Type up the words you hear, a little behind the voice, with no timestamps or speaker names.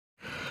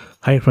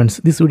Hi friends,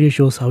 this video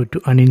shows how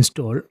to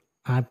uninstall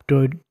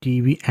Aptoide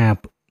TV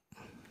app.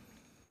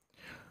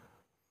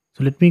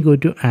 So let me go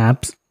to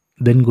apps,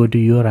 then go to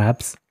your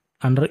apps.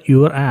 Under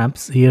your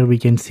apps, here we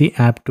can see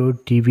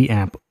Aptoide TV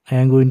app. I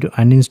am going to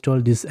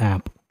uninstall this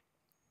app.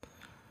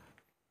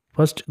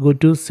 First go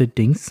to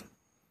settings,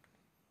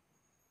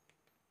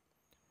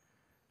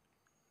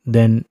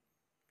 then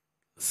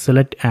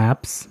select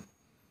apps,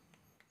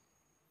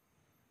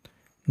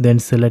 then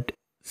select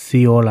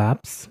see all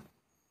apps.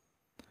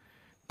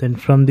 Then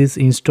from this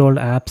installed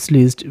apps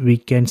list, we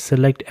can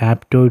select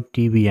Aptoide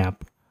TV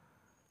app.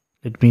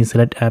 Let me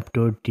select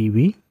Aptoide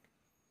TV.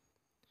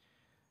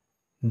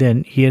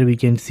 Then here we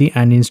can see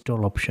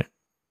uninstall option.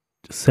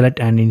 Select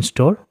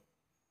uninstall.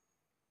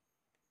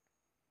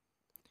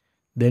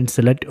 Then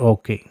select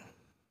OK.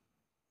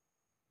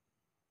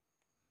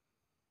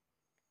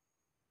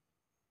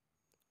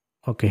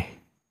 Okay.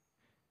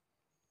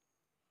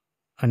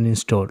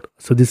 Uninstalled.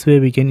 So this way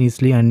we can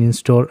easily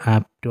uninstall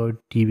Aptoide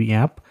TV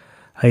app.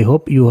 I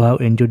hope you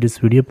have enjoyed this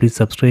video. Please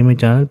subscribe my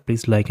channel.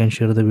 Please like and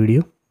share the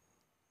video.